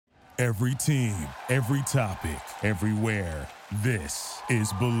Every team, every topic, everywhere. This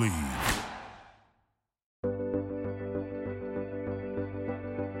is Believe.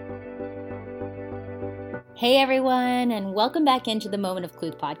 Hey everyone, and welcome back into the Moment of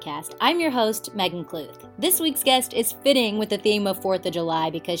Cluth podcast. I'm your host, Megan Cluth. This week's guest is fitting with the theme of 4th of July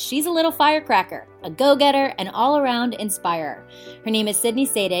because she's a little firecracker, a go-getter, and all-around inspirer. Her name is Sydney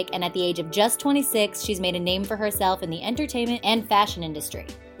Sadik, and at the age of just 26, she's made a name for herself in the entertainment and fashion industry.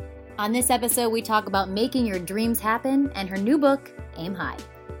 On this episode, we talk about making your dreams happen and her new book, Aim High.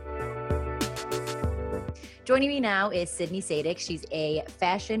 Joining me now is Sydney Sadik. She's a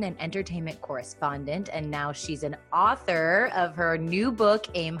fashion and entertainment correspondent, and now she's an author of her new book,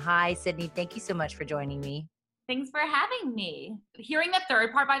 Aim High. Sydney, thank you so much for joining me. Thanks for having me. Hearing the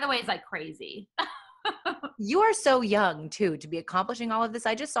third part, by the way, is like crazy. You are so young, too, to be accomplishing all of this.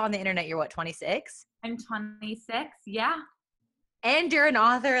 I just saw on the internet you're, 26? I'm 26, yeah. And you're an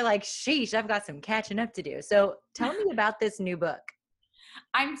author. Like, sheesh, I've got some catching up to do. So tell me about this new book.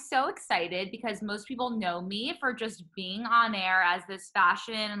 I'm so excited because most people know me for just being on air as this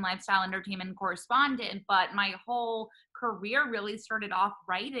fashion and lifestyle entertainment correspondent, but my whole career really started off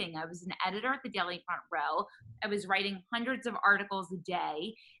writing. I was an editor at the Daily Front Row. I was writing hundreds of articles a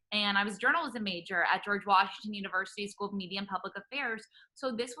day, and I was a journalism major at George Washington University School of Media and Public Affairs.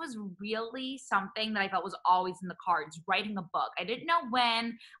 So this was really something that I felt was always in the cards, writing a book. I didn't know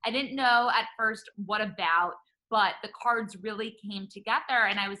when, I didn't know at first what about, but the cards really came together,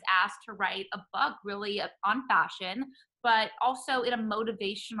 and I was asked to write a book really on fashion, but also in a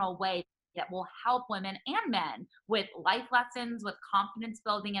motivational way that will help women and men with life lessons, with confidence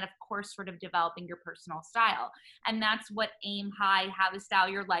building, and of course, sort of developing your personal style. And that's what Aim High, How to Style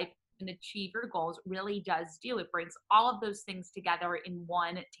Your Life and Achieve Your Goals really does do. It brings all of those things together in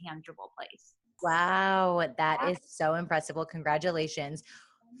one tangible place. Wow, that is so impressive. Well, congratulations.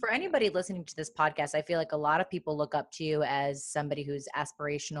 For anybody listening to this podcast, I feel like a lot of people look up to you as somebody who's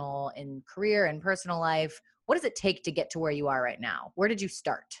aspirational in career and personal life. What does it take to get to where you are right now? Where did you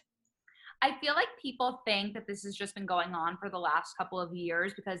start? I feel like people think that this has just been going on for the last couple of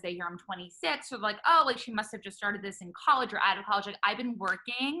years because they hear I'm 26. So like, oh, like she must have just started this in college or out of college. Like I've been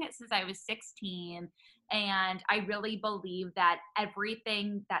working since I was 16. And I really believe that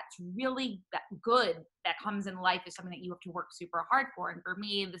everything that's really good that comes in life is something that you have to work super hard for. And for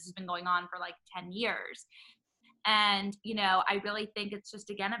me, this has been going on for like 10 years. And, I really think it's just,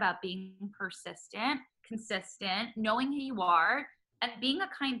 again, about being persistent, consistent, knowing who you are, and being a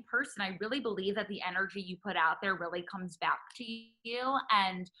kind person. I really believe that the energy you put out there really comes back to you.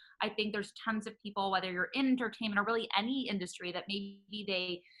 And I think there's tons of people, whether you're in entertainment or really any industry, that maybe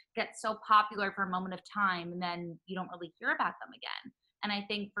they get so popular for a moment of time and then you don't really hear about them again. And I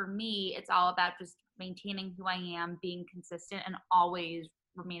think for me, it's all about just maintaining who I am, being consistent, and always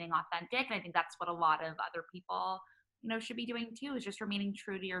remaining authentic. And I think that's what a lot of other people, should be doing too, is just remaining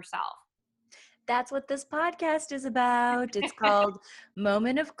true to yourself. That's what this podcast is about. It's called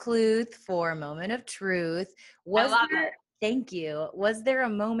Moment of Cluth for Moment of Truth. I love it. Thank you. Was there a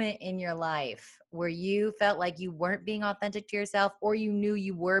moment in your life where you felt like you weren't being authentic to yourself, or you knew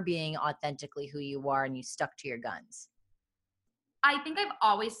you were being authentically who you are and you stuck to your guns? I think I've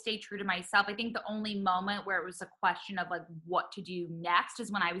always stayed true to myself. I think the only moment where it was a question of like what to do next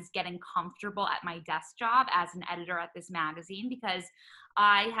is when I was getting comfortable at my desk job as an editor at this magazine, because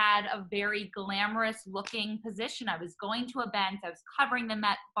I had a very glamorous looking position. I was going to events, I was covering the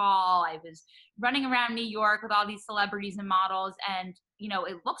Met Ball, I was running around New York with all these celebrities and models, and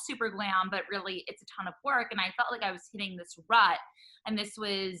it looks super glam, but really it's a ton of work. And I felt like I was hitting this rut. And this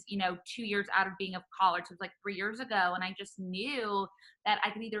was, 2 years out of being of college. It was like 3 years ago. And I just knew that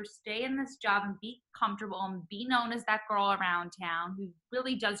I could either stay in this job and be comfortable and be known as that girl around town who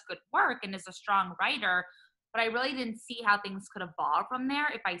really does good work and is a strong writer. But I really didn't see how things could evolve from there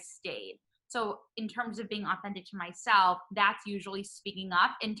if I stayed. So in terms of being authentic to myself, that's usually speaking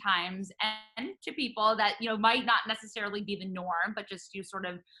up in times and to people that, might not necessarily be the norm, but just you sort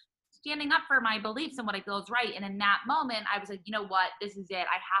of standing up for my beliefs and what I feel is right. And in that moment, I was like, you know what, this is it.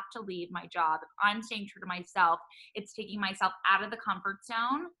 I have to leave my job. If I'm staying true to myself, it's taking myself out of the comfort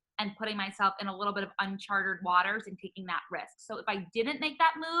zone and putting myself in a little bit of uncharted waters and taking that risk. So if I didn't make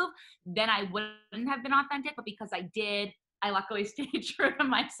that move, then I wouldn't have been authentic. But because I did, I luckily stayed true to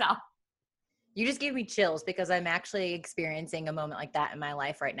myself. You just gave me chills because I'm actually experiencing a moment like that in my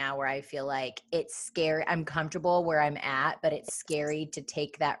life right now where I feel like it's scary. I'm comfortable where I'm at, but it's scary to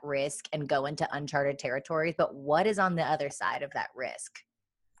take that risk and go into uncharted territories. But what is on the other side of that risk?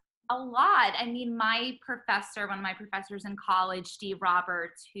 A lot. I mean, one of my professors in college, Steve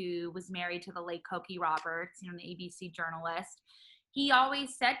Roberts, who was married to the late Cokie Roberts, an ABC journalist, he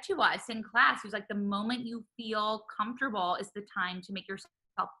always said to us in class, he was like, the moment you feel comfortable is the time to make yourself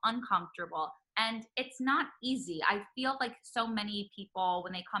uncomfortable. And it's not easy. I feel like so many people,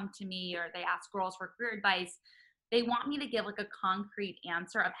 when they come to me or they ask girls for career advice, they want me to give like a concrete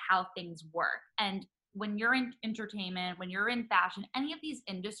answer of how things work. And when you're in entertainment, when you're in fashion, any of these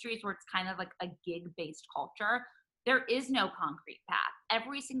industries where it's kind of like a gig-based culture, there is no concrete path.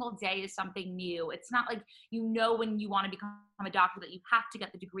 Every single day is something new. It's not like, when you want to become a doctor that you have to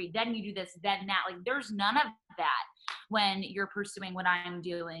get the degree, then you do this, then that. Like there's none of that when you're pursuing what I'm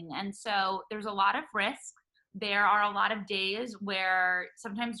doing. And so there's a lot of risk. There are a lot of days where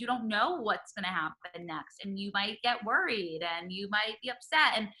sometimes you don't know what's going to happen next, and you might get worried and you might be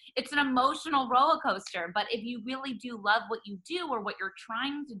upset, and it's an emotional roller coaster. But if you really do love what you do or what you're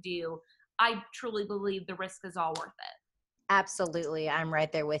trying to do, I truly believe the risk is all worth it. Absolutely. I'm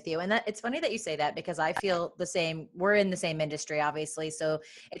right there with you. And it's funny that you say that, because I feel the same. We're in the same industry, obviously. So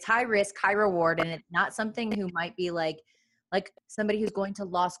it's high risk, high reward. And it's not something who might be like somebody who's going to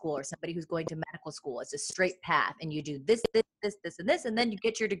law school or somebody who's going to medical school. It's a straight path, and you do this, and this, and then you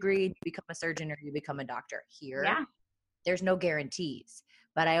get your degree and you become a surgeon or you become a doctor. Here, there's no guarantees,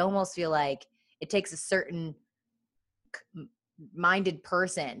 but I almost feel like it takes a certain minded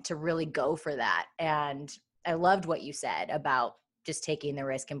person to really go for that. And I loved what you said about just taking the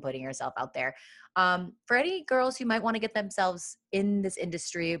risk and putting yourself out there. For any girls who might want to get themselves in this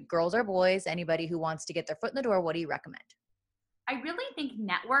industry, girls or boys, anybody who wants to get their foot in the door, what do you recommend? I really think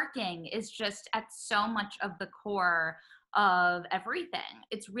networking is just at so much of the core of everything.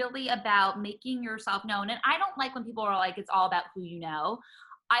 It's really about making yourself known. And I don't like when people are like, it's all about who you know.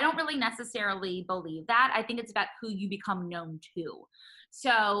 I don't really necessarily believe that. I think it's about who you become known to.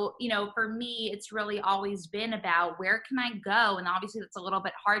 So, for me, it's really always been about where can I go? And obviously that's a little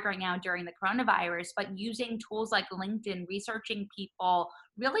bit hard right now during the coronavirus, but using tools like LinkedIn, researching people,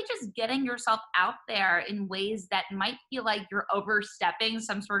 really just getting yourself out there in ways that might feel like you're overstepping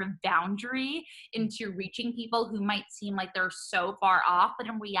some sort of boundary into reaching people who might seem like they're so far off, but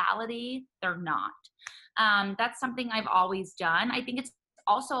in reality, they're not. That's something I've always done. I think it's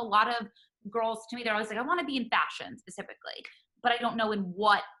also a lot of girls, to me, they're always like, I want to be in fashion specifically, but I don't know in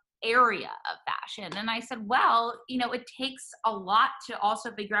what area of fashion. And I said, well, it takes a lot to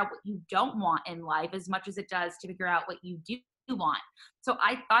also figure out what you don't want in life as much as it does to figure out what you do want. So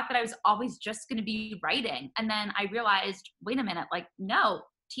I thought that I was always just going to be writing. And then I realized, wait a minute, no,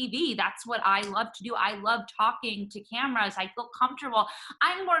 TV, that's what I love to do. I love talking to cameras. I feel comfortable.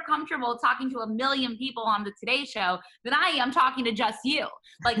 I'm more comfortable talking to 1 million people on the Today Show than I am talking to just you.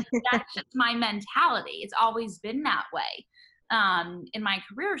 That's just my mentality. It's always been that way in my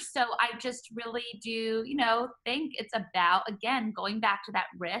career. So I just really do, think it's about, again, going back to that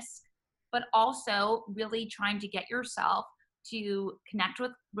risk, but also really trying to get yourself to connect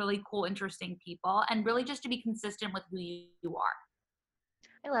with really cool, interesting people, and really just to be consistent with who you are.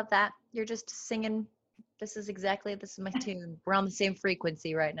 I love that. You're just singing. This is my tune. We're on the same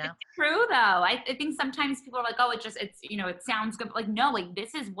frequency right now. It's true though. I think sometimes people are like, oh, it sounds good. But no,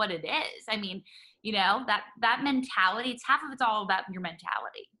 this is what it is. I mean, that mentality, it's all about your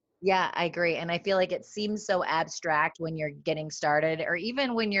mentality. Yeah, I agree. And I feel like it seems so abstract when you're getting started, or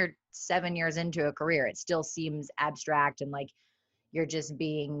even when you're 7 years into a career, it still seems abstract and like you're just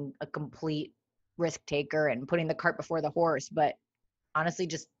being a complete risk taker and putting the cart before the horse. But honestly,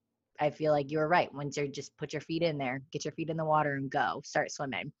 I feel like you were right. Once you just put your feet in there, get your feet in the water and go, start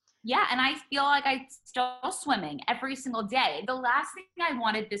swimming. Yeah. And I feel like I'm still swimming every single day. The last thing I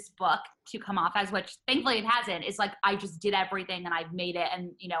wanted this book to come off as, which thankfully it hasn't, is like, I just did everything and I've made it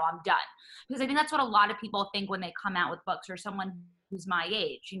and, I'm done. Because I think that's what a lot of people think when they come out with books, or someone who's my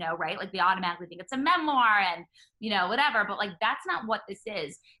age, right? Like they automatically think it's a memoir and, whatever. But that's not what this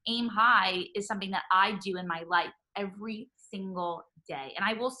is. Aim High is something that I do in my life every single day, and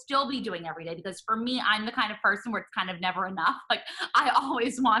I will still be doing every day, because for me, I'm the kind of person where it's kind of never enough. I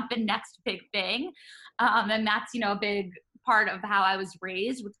always want the next big thing, and that's a big part of how I was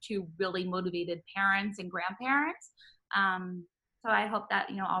raised, with 2 really motivated parents and grandparents. So I hope that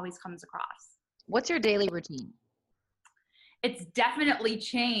always comes across. What's your daily routine? It's definitely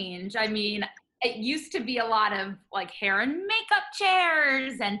changed. I mean, it used to be a lot of hair and makeup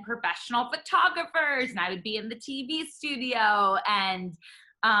chairs and professional photographers, and I would be in the TV studio, and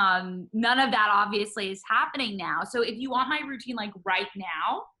none of that obviously is happening now. So if you want my routine right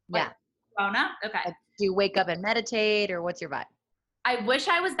now, Corona, okay. Do you wake up and meditate, or what's your vibe? I wish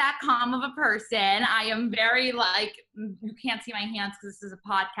I was that calm of a person. I am very you can't see my hands because this is a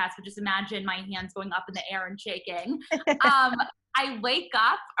podcast, but just imagine my hands going up in the air and shaking. I wake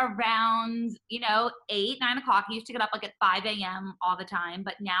up around, 8, 9 o'clock. I used to get up like at 5 a.m. all the time,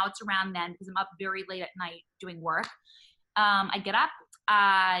 but now it's around then because I'm up very late at night doing work. I get up,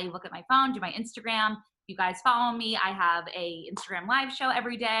 I look at my phone, do my Instagram. If you guys follow me, I have a Instagram live show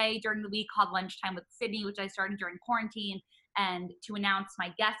every day during the week called Lunchtime with Sydney, which I started during quarantine. And to announce my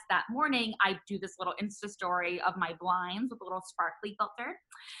guest that morning, I do this little Insta story of my blinds with a little sparkly filter.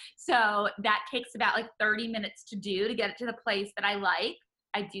 So that takes about like 30 minutes to do to get it to the place that I like.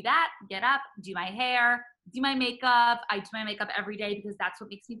 I do that, get up, do my hair, do my makeup. I do my makeup every day because that's what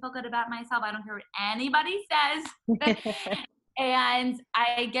makes me feel good about myself. I don't care what anybody says. And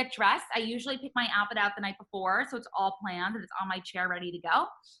I get dressed. I usually pick my outfit out the night before, so it's all planned and it's on my chair ready to go.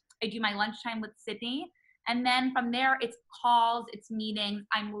 I do my Lunchtime with Sydney. And then from there, it's calls, it's meetings.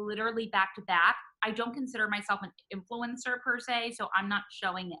 I'm literally back to back. I don't consider myself an influencer per se, so I'm not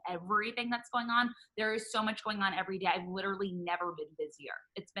showing everything that's going on. There is so much going on every day. I've literally never been busier.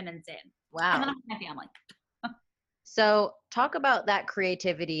 It's been insane. Wow. And then I'm with my family. So talk about that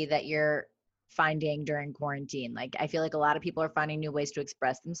creativity that you're finding during quarantine. Like, I feel like a lot of people are finding new ways to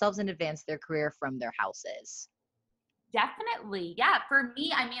express themselves and advance their career from their houses. Definitely. Yeah. For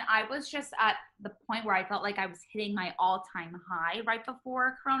me, I mean, I was just at the point where I felt like I was hitting my all-time high right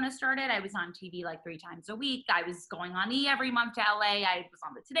before Corona started. I was on TV like 3 times a week. I was going on E! every month to LA. I was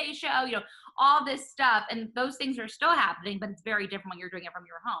on the Today Show, all this stuff. And those things are still happening, but it's very different when you're doing it from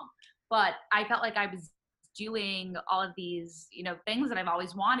your home. But I felt like I was doing all of these, things that I've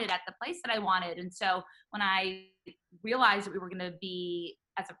always wanted at the place that I wanted. And so when I realized that we were going to be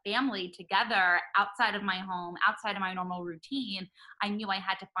as a family together outside of my home, outside of my normal routine, I knew I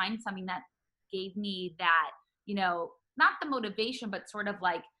had to find something that gave me that, not the motivation, but sort of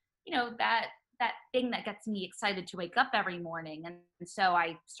like, that thing that gets me excited to wake up every morning. And so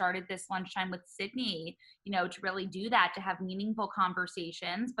I started this Lunchtime with Sydney, to really do that, to have meaningful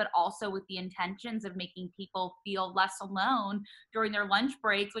conversations, but also with the intentions of making people feel less alone during their lunch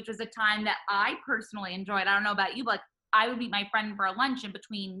breaks, which was a time that I personally enjoyed. I don't know about you, but I would meet my friend for a lunch in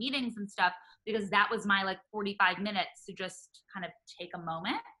between meetings and stuff because that was my 45 minutes to just kind of take a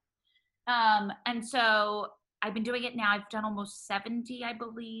moment. And so I've been doing it now. I've done almost 70, I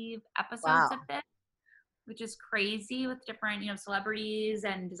believe, episodes of this, which is crazy with different, celebrities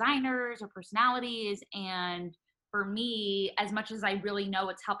and designers or personalities. And for me, as much as I really know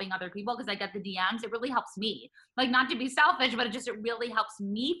it's helping other people because I get the DMs, it really helps me. Not to be selfish, but it really helps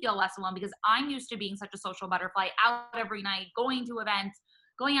me feel less alone because I'm used to being such a social butterfly, out every night, going to events,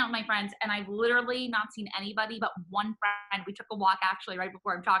 going out with my friends, and I've literally not seen anybody but one friend. We took a walk actually right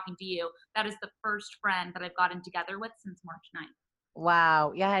before I'm talking to you. That is the first friend that I've gotten together with since March 9th.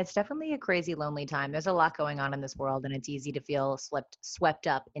 Wow. Yeah, it's definitely a crazy, lonely time. There's a lot going on in this world, and it's easy to feel swept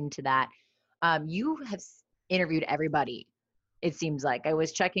up into that. You have interviewed everybody, it seems like. I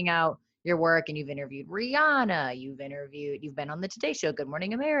was checking out your work, and you've interviewed Rihanna. You've been on the Today Show, Good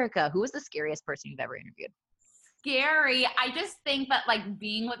Morning America. Who was the scariest person you've ever interviewed? Scary. I just think that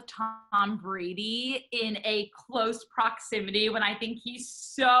being with Tom Brady in a close proximity when I think he's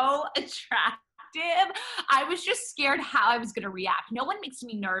so attractive, I was just scared how I was going to react. No one makes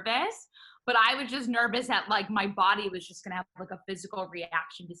me nervous, but I was just nervous that my body was just going to have a physical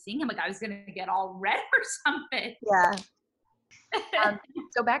reaction to seeing him. I was going to get all red or something. Yeah.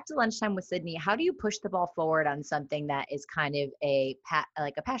 So back to Lunchtime with Sydney, how do you push the ball forward on something that is kind of a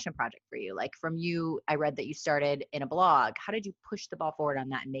passion project for you? From you, I read that you started in a blog. How did you push the ball forward on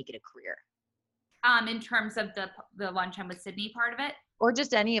that and make it a career? In terms of the Lunchtime with Sydney part of it? Or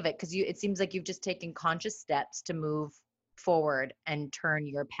just any of it, because it seems like you've just taken conscious steps to move forward and turn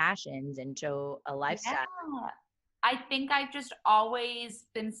your passions into a lifestyle. Yeah. I think I've just always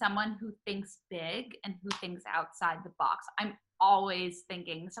been someone who thinks big and who thinks outside the box. I'm always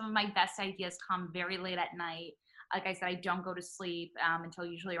thinking. Some of my best ideas come very late at night. Like I said, I don't go to sleep until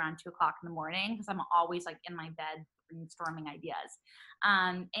usually around 2 o'clock in the morning because I'm always in my bed brainstorming ideas.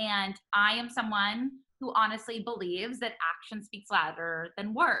 And I am someone who honestly believes that action speaks louder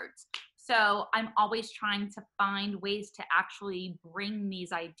than words. So I'm always trying to find ways to actually bring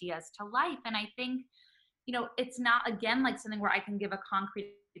these ideas to life. And I think, it's not, again, something where I can give a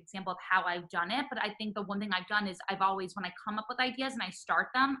concrete example of how I've done it. But I think the one thing I've done is I've always, when I come up with ideas and I start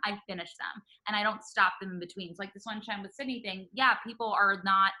them, I finish them and I don't stop them in between. So this Lunchtime with Sydney thing, yeah, people are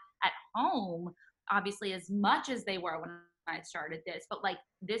not at home, obviously, as much as they were when I started this. But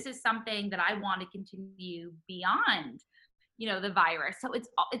this is something that I want to continue beyond the virus. So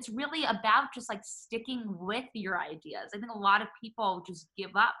it's really about just sticking with your ideas. I think a lot of people just give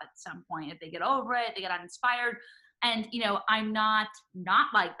up at some point. If they get over it, they get uninspired. And, I'm not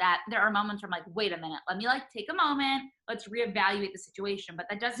like that. There are moments where I'm like, wait a minute, let me take a moment. Let's reevaluate the situation. But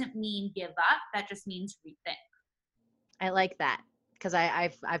that doesn't mean give up. That just means rethink. I like that because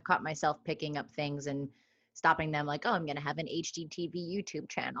I've caught myself picking up things and stopping them like, oh, I'm going to have an HGTV YouTube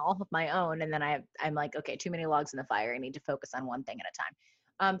channel of my own. And then I'm like, okay, too many logs in the fire. I need to focus on one thing at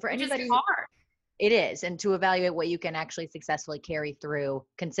a time. For anybody, hard. It is. And to evaluate what you can actually successfully carry through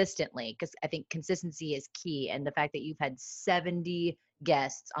consistently, because I think consistency is key. And the fact that you've had 70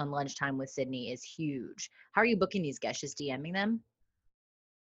 guests on Lunchtime with Sydney is huge. How are you booking these guests? Just DMing them?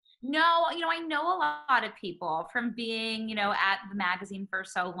 No, I know a lot of people from being, at the magazine for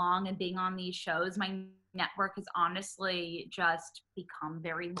so long and being on these shows. My network has honestly just become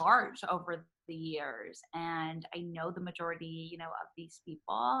very large over the years. And I know the majority, of these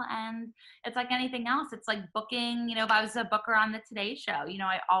people. And it's like anything else. It's like booking, if I was a booker on the Today Show,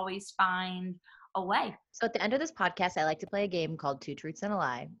 I always find a way. So at the end of this podcast, I like to play a game called Two Truths and a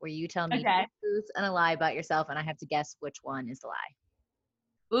Lie, where you tell me two truths and a lie about yourself, and I have to guess which one is the lie.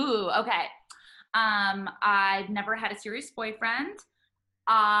 Ooh, okay. I've never had a serious boyfriend.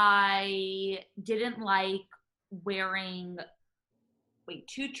 I didn't like wearing,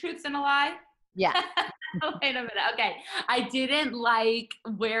 two truths and a lie? Yeah. Wait a minute. Okay. I didn't like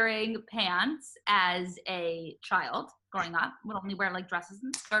wearing pants as a child growing up. Would only wear dresses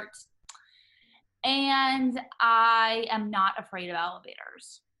and skirts. And I am not afraid of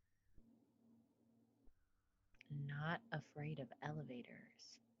elevators. Not afraid of elevators.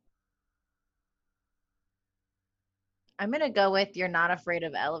 I'm going to go with you're not afraid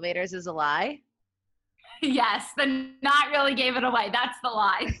of elevators is a lie. Yes, the not really gave it away. That's the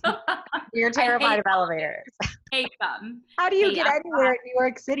lie. You're terrified of elevators. Hate them. How do you get anywhere in New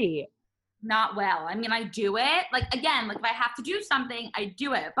York City? Not well. I mean, I do it. Again, if I have to do something, I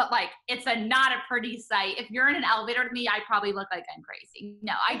do it. But it's not a pretty sight. If you're in an elevator to me, I probably look like I'm crazy.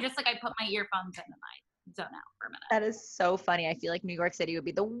 No, I just I put my earphones in and I zone out for a minute. That is so funny. I feel like New York City would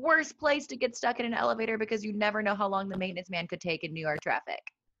be the worst place to get stuck in an elevator because you never know how long the maintenance man could take in New York traffic.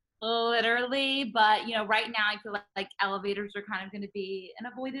 Literally, but right now I feel like elevators are kind of going to be an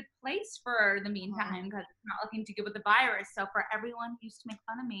avoided place for the meantime because it's not looking too good with the virus. So for everyone who used to make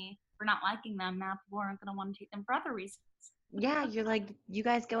fun of me for not liking them, now people aren't going to want to take them for other reasons. Yeah, you're like, you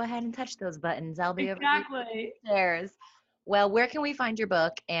guys go ahead and touch those buttons. I'll be exactly over upstairs. Well, where can we find your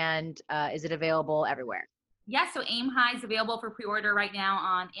book, and is it available everywhere? Yes, so Aim High is available for pre-order right now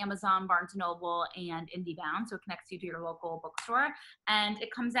on Amazon, Barnes & Noble, and IndieBound. So it connects you to your local bookstore. And it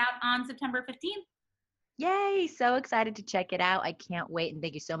comes out on September 15th. Yay, so excited to check it out. I can't wait. And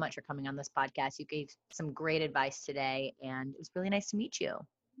thank you so much for coming on this podcast. You gave some great advice today, and it was really nice to meet you.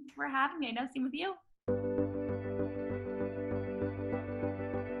 Thanks for having me. I know, same with you.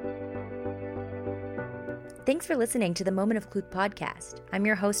 Thanks for listening to the Moment of Cluth podcast. I'm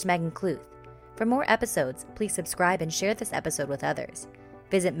your host, Megan Cluth. For more episodes, please subscribe and share this episode with others.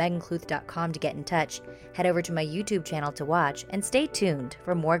 Visit megancluth.com to get in touch, head over to my YouTube channel to watch, and stay tuned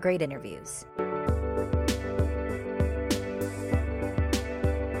for more great interviews.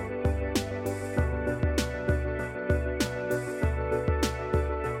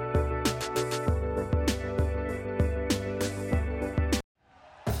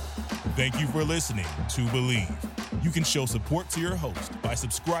 Thank you for listening to Believe. You can show support to your host by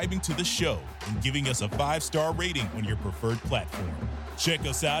subscribing to the show and giving us a 5-star rating on your preferred platform. Check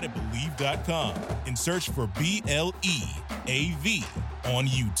us out at Believe.com and search for BLEAV on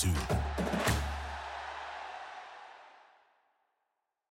YouTube.